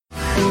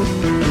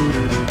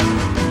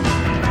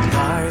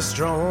Thy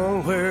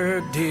strong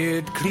word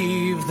did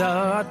cleave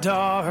the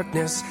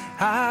darkness.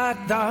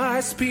 At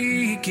thy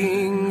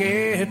speaking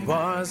it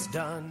was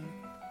done.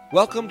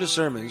 Welcome to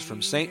sermons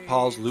from St.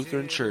 Paul's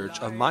Lutheran Church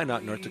of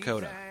Minot, North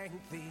Dakota.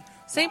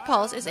 St.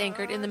 Paul's is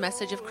anchored in the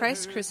message of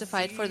Christ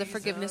crucified for the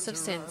forgiveness of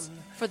sins,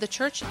 for the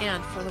church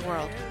and for the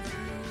world.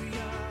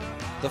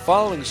 The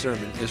following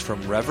sermon is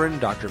from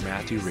Reverend Dr.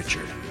 Matthew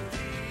Richard.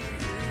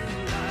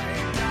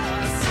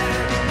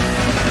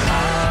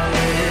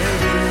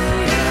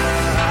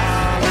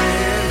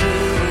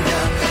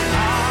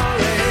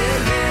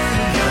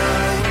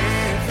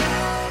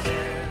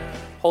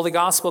 Holy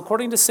Gospel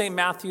according to St.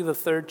 Matthew, the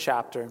 3rd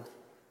chapter.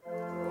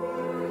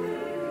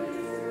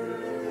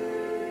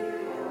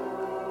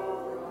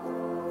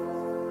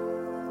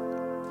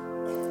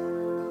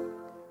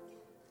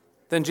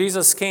 Then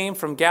Jesus came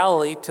from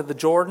Galilee to the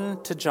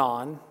Jordan to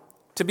John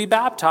to be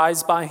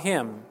baptized by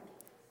him.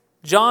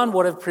 John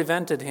would have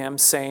prevented him,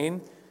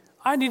 saying,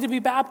 "I need to be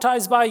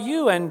baptized by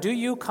you, and do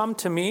you come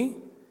to me?"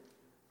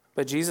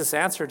 But Jesus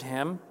answered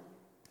him,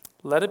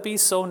 "Let it be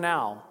so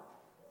now,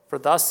 for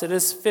thus it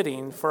is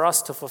fitting for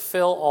us to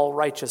fulfill all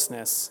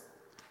righteousness."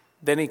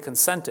 Then he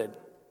consented.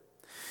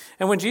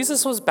 And when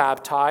Jesus was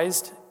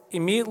baptized,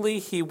 immediately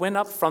he went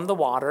up from the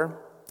water,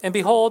 and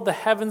behold, the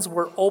heavens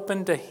were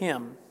opened to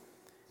him.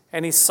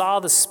 And he saw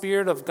the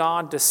Spirit of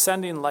God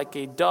descending like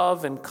a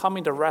dove and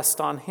coming to rest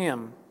on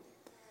him.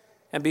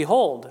 And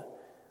behold,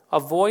 a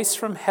voice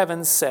from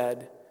heaven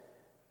said,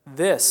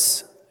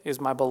 "This is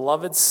my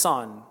beloved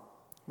Son,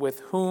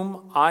 with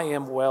whom I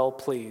am well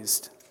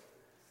pleased."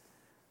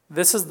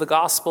 This is the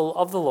gospel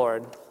of the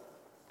Lord.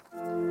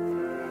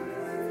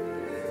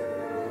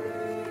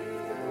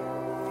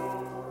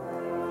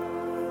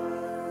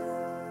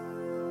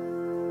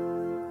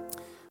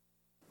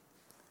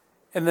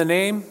 In the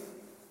name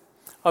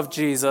of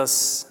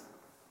Jesus,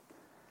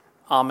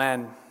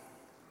 amen.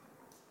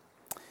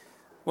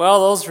 Well,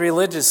 those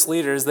religious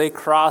leaders, they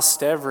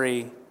crossed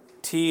every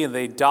T and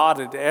they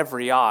dotted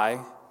every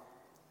I.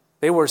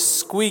 They were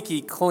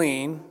squeaky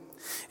clean.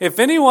 If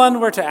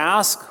anyone were to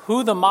ask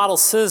who the model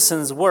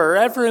citizens were,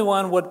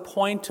 everyone would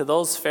point to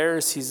those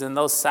Pharisees and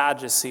those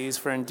Sadducees,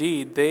 for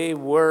indeed they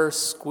were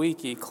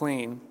squeaky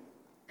clean.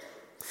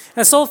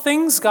 And so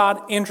things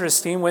got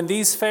interesting when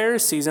these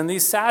Pharisees and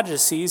these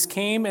Sadducees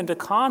came into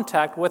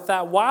contact with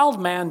that wild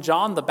man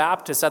John the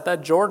Baptist at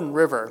that Jordan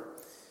River.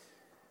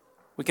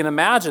 We can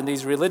imagine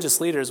these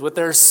religious leaders with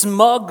their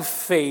smug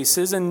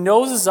faces and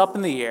noses up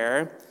in the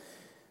air.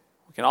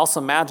 We can also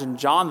imagine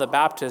John the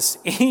Baptist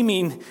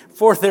aiming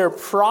for their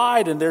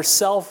pride and their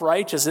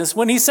self-righteousness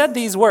when he said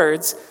these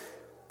words,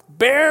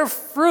 "Bear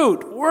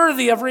fruit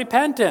worthy of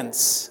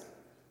repentance.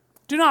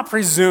 Do not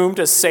presume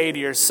to say to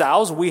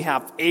yourselves, 'We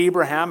have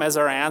Abraham as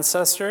our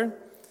ancestor.'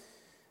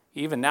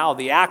 Even now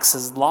the axe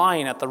is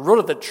lying at the root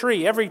of the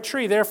tree. Every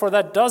tree, therefore,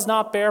 that does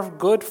not bear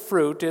good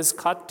fruit is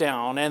cut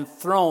down and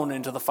thrown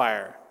into the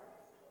fire."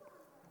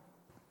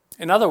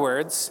 In other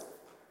words,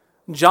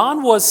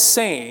 John was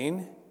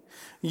saying,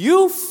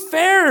 you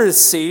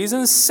Pharisees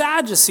and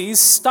Sadducees,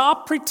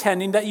 stop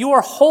pretending that you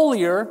are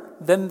holier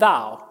than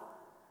thou.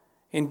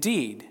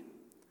 Indeed,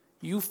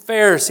 you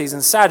Pharisees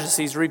and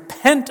Sadducees,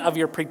 repent of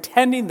your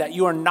pretending that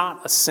you are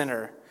not a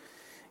sinner.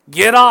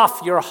 Get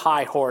off your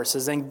high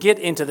horses and get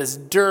into this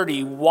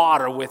dirty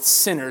water with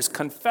sinners,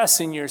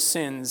 confessing your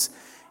sins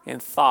in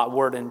thought,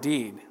 word, and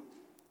deed.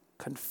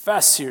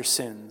 Confess your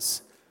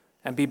sins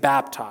and be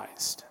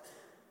baptized.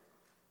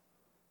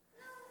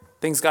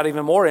 Things got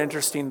even more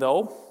interesting,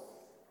 though,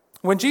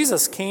 when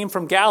Jesus came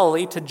from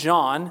Galilee to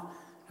John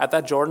at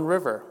that Jordan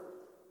River.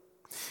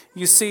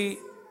 You see,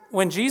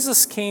 when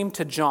Jesus came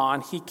to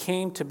John, he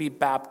came to be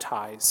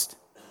baptized.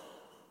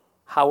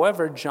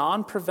 However,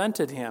 John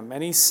prevented him,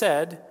 and he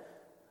said,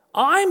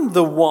 "I'm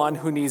the one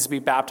who needs to be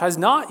baptized,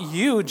 not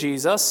you,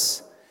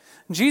 Jesus."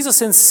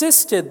 Jesus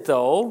insisted,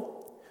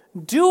 though,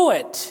 "Do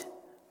it.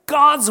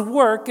 God's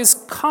work is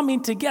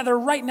coming together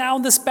right now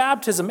in this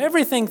baptism.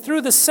 Everything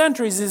through the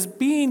centuries is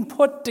being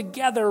put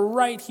together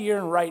right here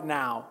and right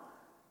now."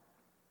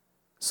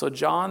 So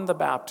John the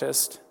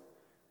Baptist,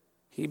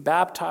 he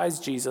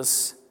baptized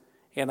Jesus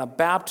in a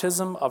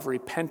baptism of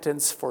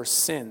repentance for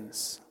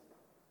sins.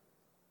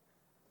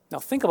 Now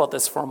think about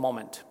this for a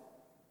moment.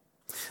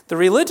 The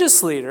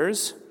religious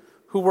leaders,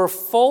 who were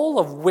full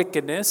of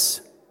wickedness,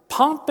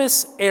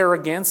 pompous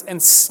arrogance,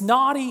 and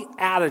snotty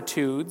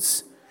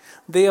attitudes,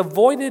 they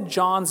avoided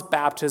John's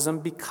baptism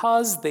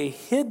because they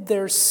hid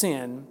their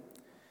sin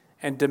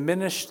and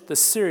diminished the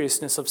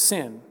seriousness of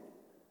sin.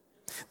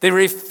 They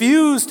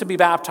refused to be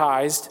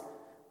baptized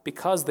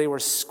because they were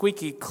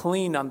squeaky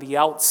clean on the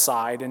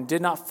outside and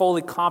did not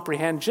fully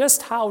comprehend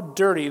just how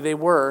dirty they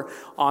were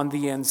on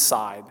the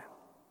inside.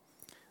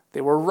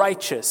 They were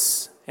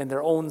righteous in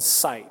their own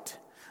sight,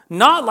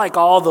 not like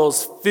all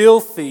those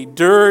filthy,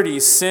 dirty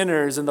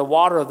sinners in the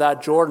water of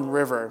that Jordan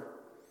River.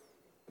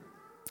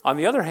 On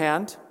the other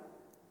hand,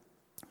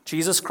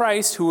 Jesus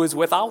Christ, who is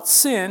without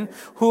sin,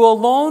 who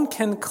alone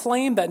can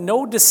claim that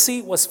no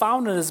deceit was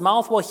found in his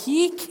mouth, well,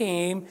 he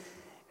came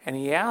and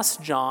he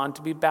asked John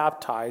to be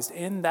baptized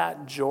in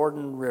that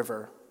Jordan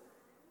River.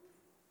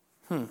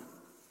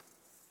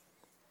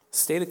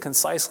 Stated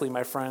concisely,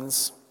 my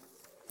friends,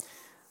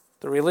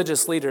 the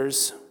religious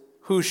leaders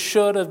who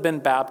should have been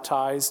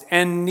baptized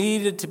and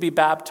needed to be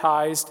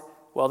baptized,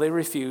 well, they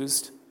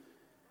refused.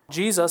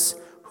 Jesus,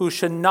 who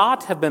should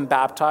not have been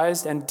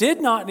baptized and did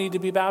not need to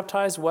be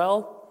baptized,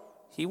 well,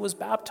 he was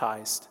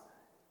baptized.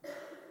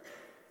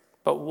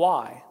 But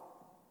why?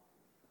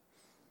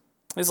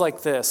 It's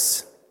like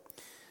this.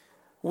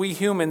 We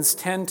humans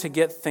tend to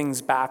get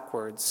things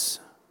backwards.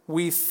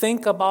 We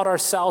think about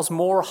ourselves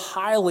more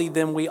highly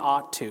than we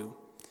ought to.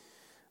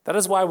 That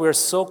is why we're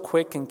so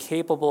quick and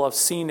capable of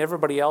seeing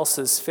everybody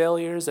else's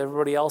failures,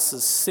 everybody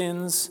else's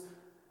sins,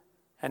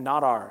 and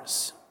not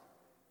ours.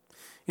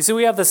 You see,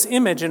 we have this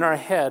image in our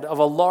head of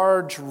a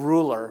large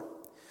ruler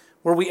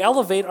where we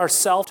elevate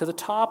ourselves to the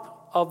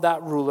top of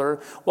that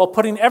ruler while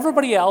putting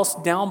everybody else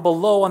down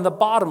below on the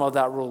bottom of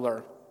that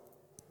ruler.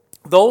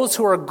 Those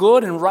who are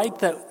good and right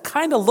that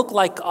kind of look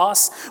like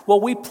us,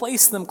 well, we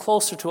place them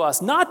closer to us,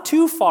 not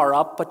too far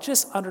up, but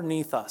just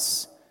underneath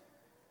us.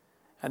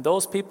 And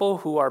those people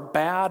who are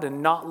bad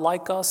and not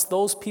like us,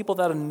 those people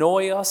that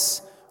annoy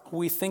us, who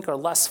we think are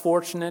less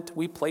fortunate,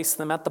 we place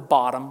them at the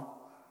bottom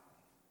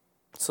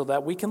so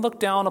that we can look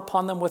down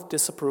upon them with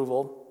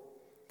disapproval.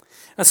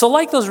 And so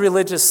like those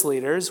religious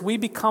leaders, we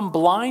become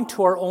blind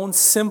to our own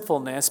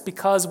sinfulness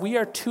because we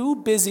are too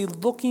busy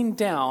looking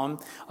down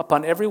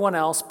upon everyone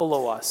else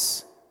below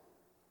us.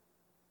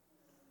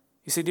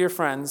 You see, dear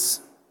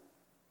friends,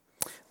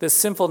 this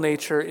sinful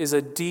nature is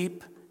a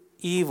deep,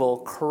 evil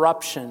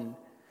corruption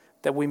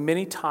that we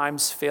many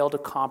times fail to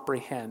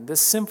comprehend. This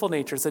sinful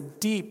nature is a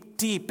deep,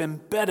 deep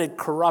embedded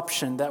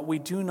corruption that we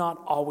do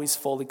not always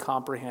fully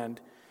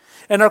comprehend.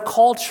 And our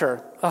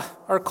culture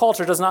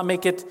does not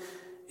make it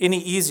any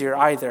easier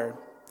either.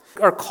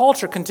 Our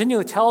culture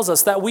continually tells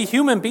us that we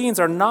human beings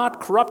are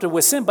not corrupted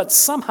with sin, but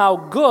somehow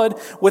good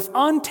with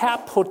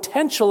untapped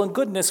potential and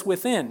goodness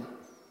within.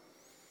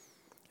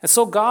 And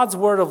so God's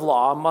word of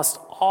law must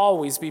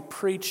always be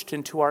preached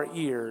into our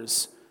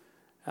ears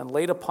and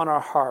laid upon our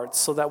hearts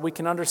so that we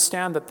can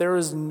understand that there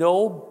is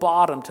no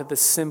bottom to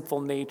this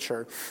sinful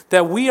nature,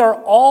 that we are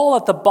all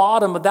at the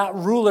bottom of that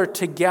ruler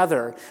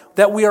together,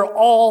 that we are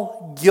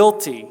all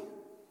guilty.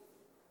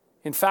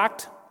 In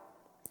fact,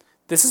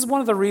 this is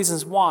one of the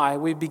reasons why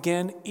we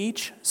begin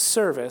each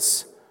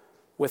service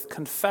with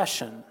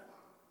confession.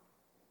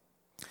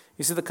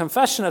 You see, the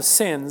confession of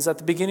sins at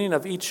the beginning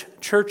of each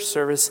church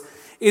service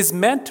is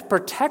meant to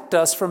protect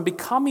us from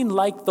becoming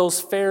like those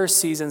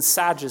Pharisees and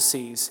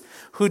Sadducees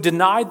who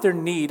denied their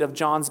need of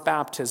John's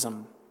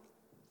baptism.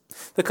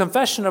 The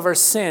confession of our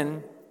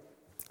sin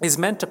is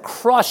meant to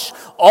crush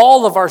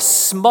all of our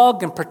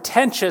smug and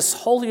pretentious,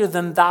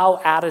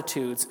 holier-than-thou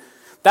attitudes.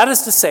 That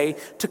is to say,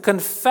 to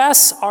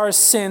confess our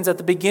sins at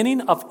the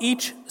beginning of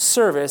each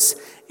service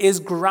is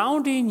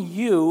grounding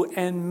you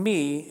and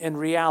me in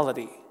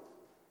reality.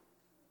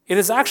 It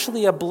is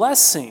actually a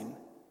blessing,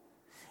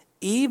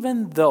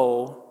 even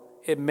though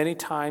it many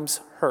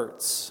times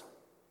hurts.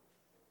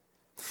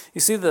 You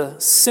see, the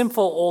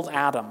sinful old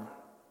Adam,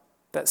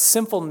 that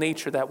sinful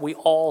nature that we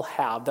all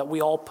have, that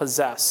we all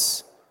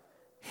possess,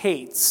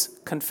 hates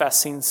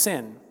confessing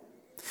sin.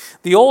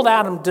 The old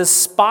Adam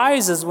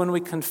despises when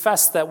we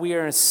confess that we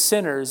are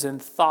sinners in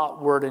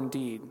thought, word, and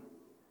deed.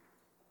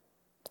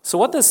 So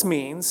what this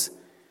means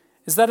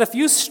is that if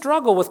you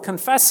struggle with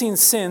confessing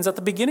sins at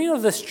the beginning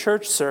of this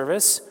church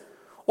service,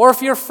 or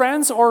if your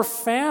friends or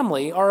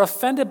family are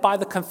offended by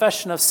the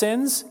confession of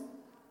sins,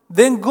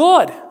 then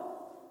good.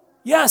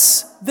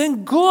 Yes,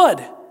 then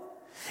good.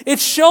 It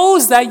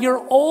shows that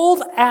your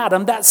old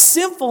Adam, that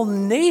sinful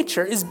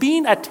nature, is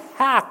being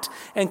attacked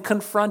and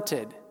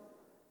confronted.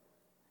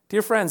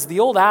 Dear friends, the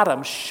old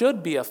Adam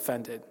should be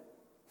offended.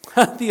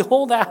 The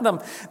old Adam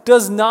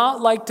does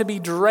not like to be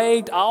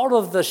dragged out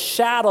of the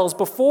shadows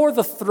before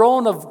the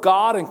throne of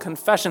God in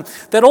confession.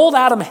 That old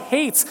Adam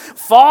hates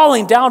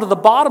falling down to the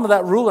bottom of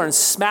that ruler and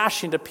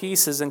smashing to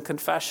pieces in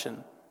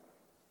confession.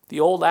 The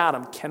old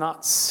Adam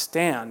cannot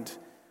stand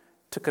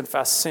to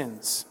confess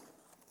sins.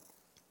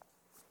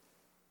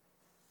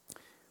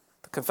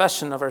 The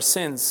confession of our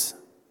sins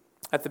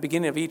at the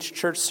beginning of each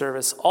church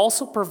service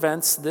also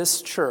prevents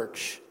this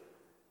church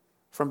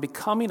from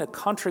becoming a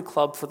country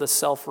club for the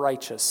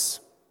self-righteous.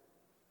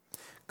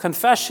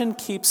 Confession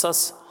keeps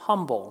us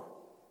humble.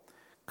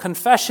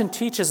 Confession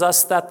teaches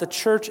us that the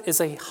church is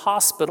a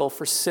hospital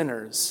for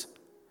sinners.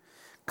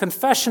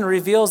 Confession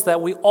reveals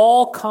that we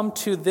all come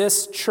to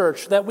this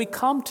church, that we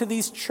come to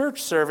these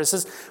church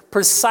services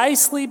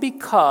precisely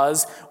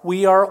because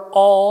we are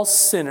all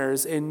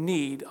sinners in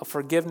need of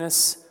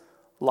forgiveness,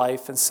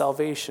 life, and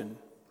salvation.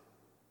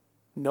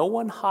 No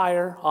one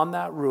higher on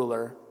that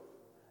ruler,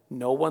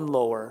 no one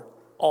lower,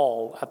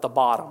 all at the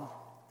bottom.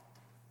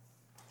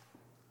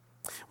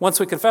 Once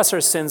we confess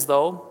our sins,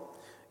 though,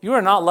 you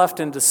are not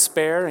left in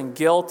despair and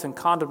guilt and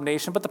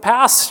condemnation, but the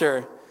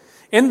pastor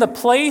In the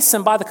place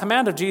and by the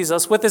command of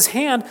Jesus, with his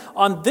hand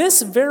on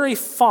this very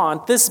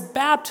font, this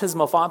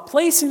baptismal font,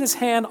 placing his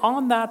hand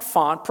on that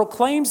font,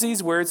 proclaims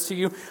these words to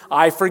you,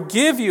 I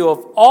forgive you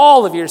of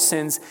all of your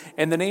sins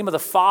in the name of the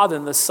Father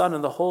and the Son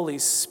and the Holy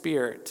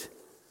Spirit.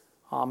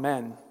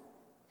 Amen.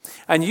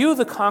 And you,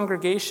 the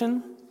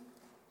congregation,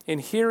 in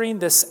hearing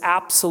this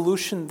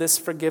absolution, this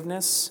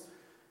forgiveness,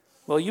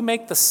 will you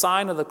make the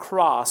sign of the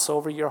cross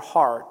over your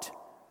heart,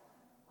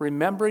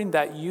 remembering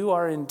that you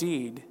are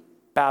indeed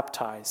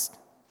baptized.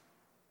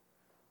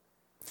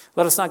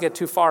 Let us not get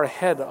too far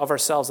ahead of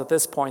ourselves at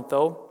this point,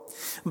 though.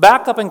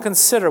 Back up and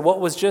consider what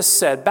was just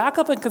said. Back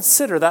up and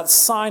consider that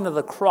sign of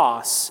the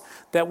cross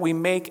that we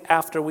make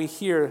after we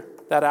hear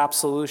that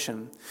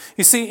absolution.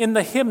 You see, in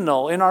the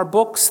hymnal, in our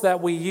books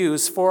that we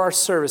use for our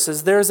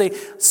services, there's a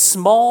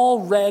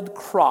small red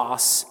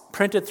cross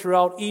printed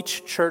throughout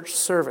each church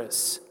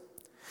service.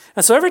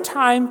 And so every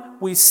time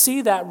we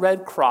see that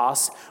red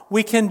cross,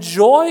 we can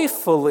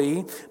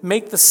joyfully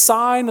make the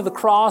sign of the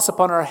cross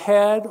upon our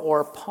head or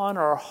upon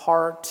our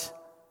heart.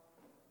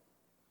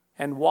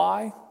 And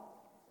why?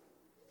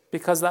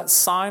 Because that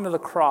sign of the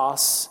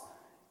cross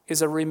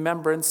is a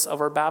remembrance of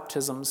our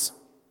baptisms.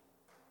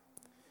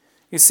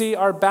 You see,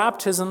 our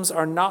baptisms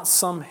are not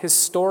some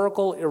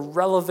historical,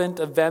 irrelevant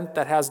event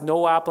that has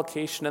no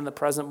application in the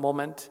present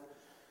moment,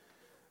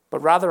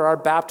 but rather our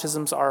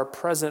baptisms are a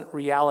present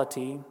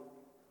reality.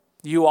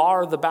 You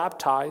are the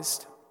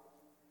baptized.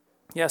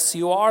 Yes,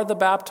 you are the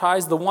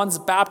baptized, the ones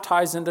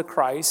baptized into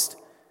Christ.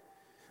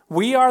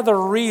 We are the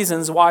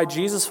reasons why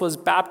Jesus was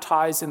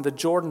baptized in the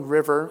Jordan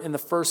River in the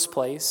first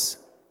place.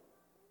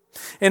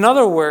 In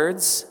other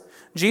words,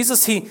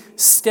 Jesus, he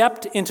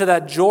stepped into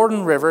that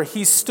Jordan River.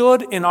 He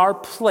stood in our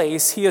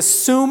place. He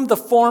assumed the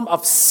form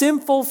of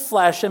sinful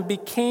flesh and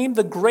became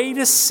the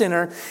greatest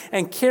sinner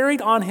and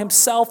carried on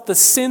himself the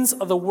sins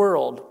of the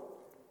world.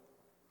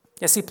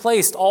 Yes, he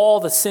placed all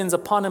the sins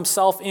upon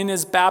himself in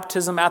his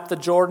baptism at the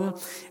Jordan,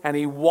 and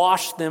he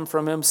washed them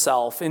from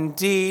himself,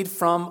 indeed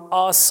from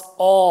us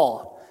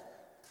all,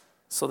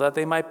 so that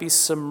they might be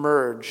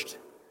submerged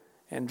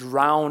and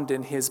drowned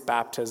in his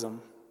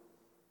baptism.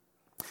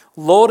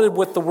 Loaded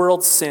with the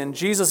world's sin,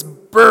 Jesus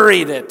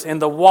buried it in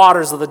the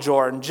waters of the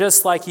Jordan,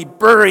 just like he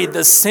buried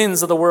the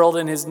sins of the world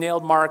in his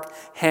nailed-marked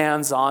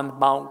hands on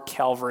Mount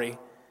Calvary.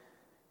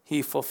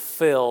 He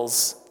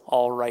fulfills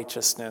all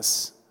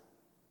righteousness.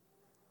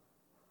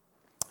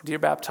 Dear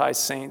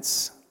baptized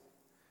saints,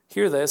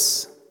 hear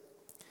this.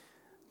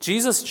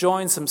 Jesus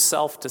joins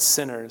himself to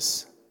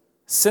sinners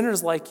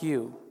like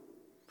you,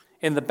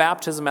 in the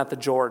baptism at the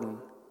Jordan.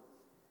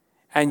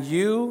 And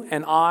you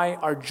and I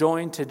are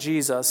joined to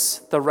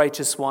Jesus, the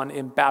righteous one,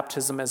 in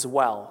baptism as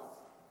well.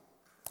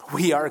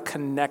 We are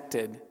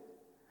connected,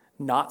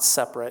 not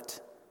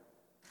separate.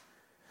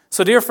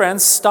 So, dear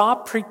friends,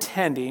 stop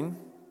pretending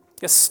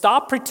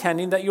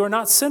that you are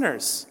not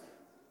sinners.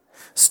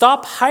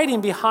 Stop hiding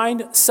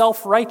behind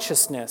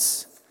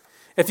self-righteousness.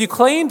 If you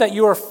claim that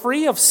you are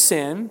free of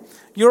sin,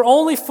 you're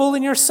only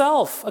fooling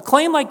yourself. A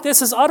claim like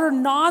this is utter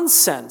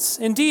nonsense.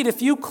 Indeed,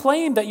 if you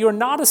claim that you're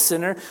not a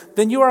sinner,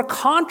 then you are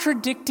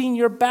contradicting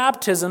your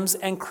baptisms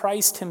and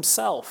Christ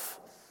himself.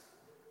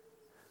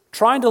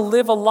 Trying to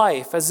live a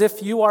life as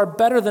if you are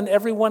better than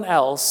everyone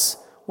else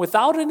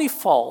without any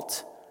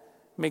fault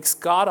makes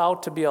God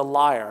out to be a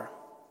liar.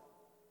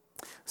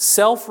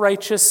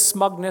 Self-righteous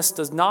smugness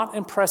does not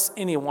impress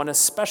anyone,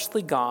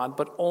 especially God,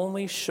 but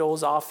only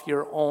shows off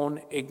your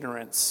own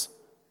ignorance.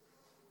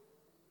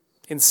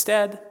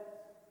 Instead,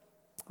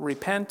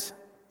 repent.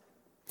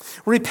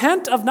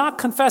 Repent of not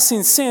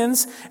confessing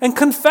sins and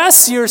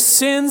confess your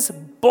sins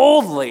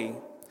boldly,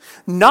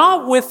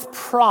 not with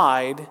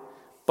pride,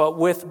 but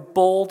with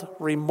bold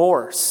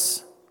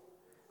remorse.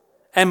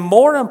 And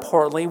more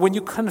importantly, when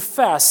you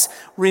confess,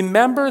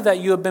 remember that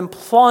you have been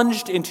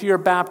plunged into your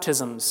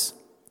baptisms.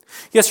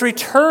 Yes,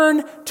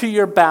 return to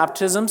your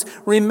baptisms.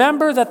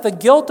 Remember that the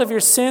guilt of your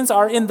sins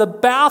are in the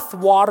bath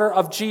water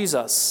of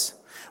Jesus.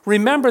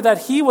 Remember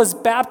that he was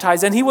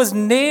baptized and he was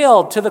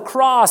nailed to the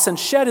cross and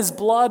shed his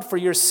blood for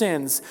your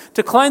sins,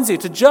 to cleanse you,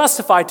 to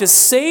justify, to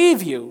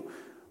save you.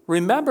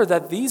 Remember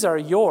that these are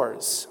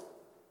yours.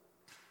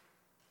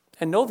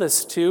 And know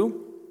this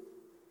too.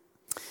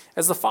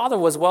 As the Father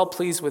was well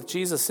pleased with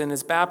Jesus in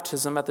his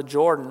baptism at the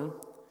Jordan,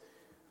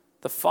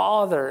 the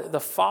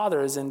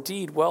Father is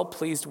indeed well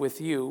pleased with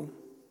you.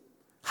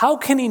 How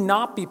can he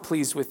not be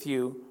pleased with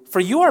you? For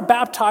you are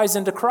baptized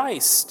into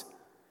Christ.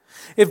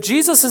 If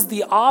Jesus is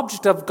the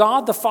object of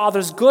God the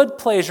Father's good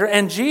pleasure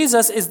and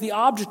Jesus is the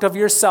object of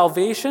your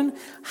salvation,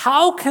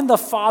 how can the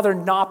Father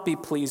not be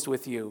pleased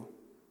with you?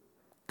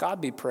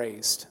 God be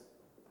praised.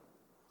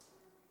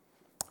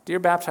 Dear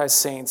baptized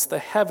saints, the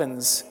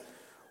heavens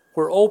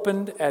were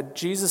opened at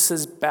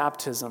Jesus'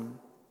 baptism.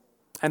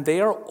 And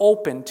they are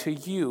open to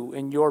you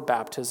in your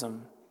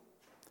baptism.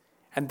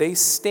 And they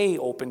stay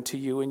open to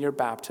you in your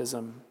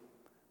baptism.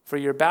 For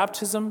your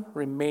baptism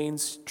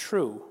remains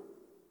true.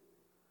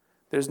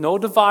 There's no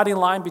dividing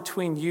line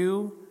between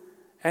you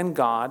and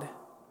God,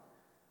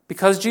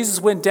 Because Jesus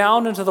went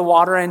down into the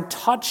water and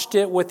touched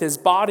it with his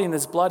body and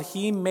his blood,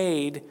 he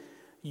made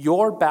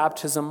your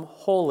baptism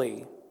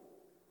holy.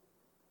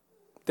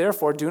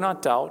 Therefore, do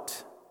not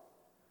doubt.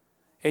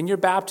 In your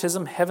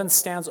baptism, heaven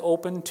stands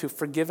open to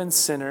forgiven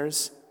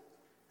sinners,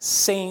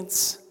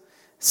 saints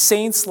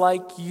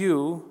like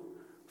you,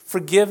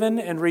 forgiven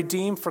and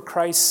redeemed for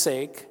Christ's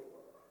sake,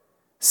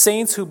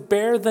 saints who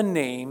bear the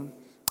name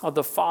of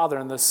the Father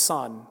and the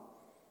Son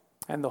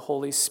and the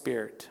Holy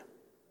Spirit.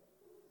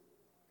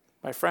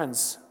 My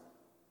friends,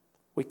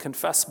 we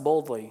confess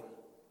boldly.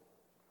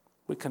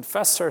 We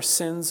confess our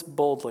sins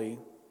boldly,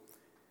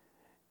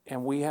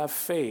 and we have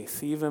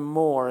faith even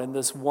more in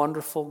this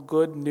wonderful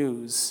good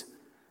news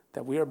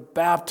that we are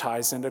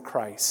baptized into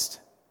Christ,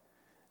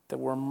 that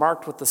we're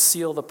marked with the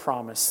seal of the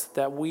promise,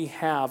 that we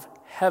have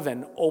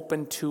heaven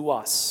open to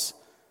us,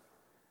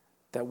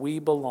 that we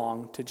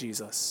belong to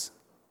Jesus.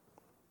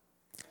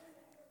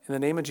 In the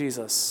name of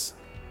Jesus,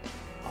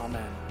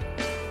 amen.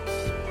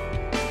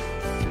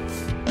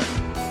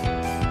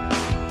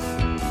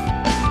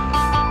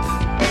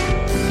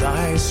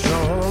 Thy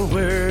strong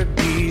word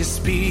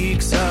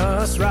bespeaks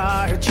us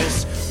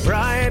righteous,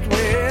 bright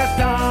with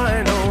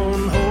thine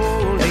own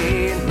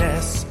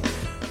holiness.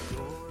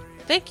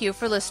 Thank you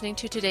for listening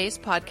to today's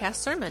podcast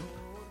sermon.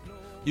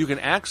 You can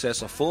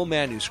access a full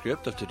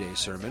manuscript of today's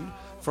sermon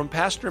from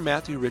Pastor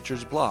Matthew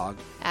Richard's blog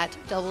at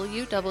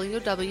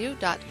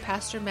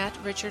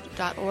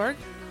www.pastormattrichard.org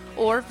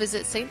or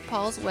visit St.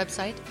 Paul's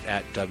website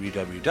at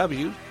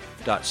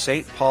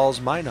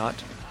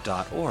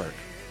www.stpaulsminot.org.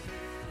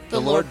 The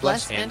Lord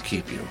bless and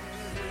keep you.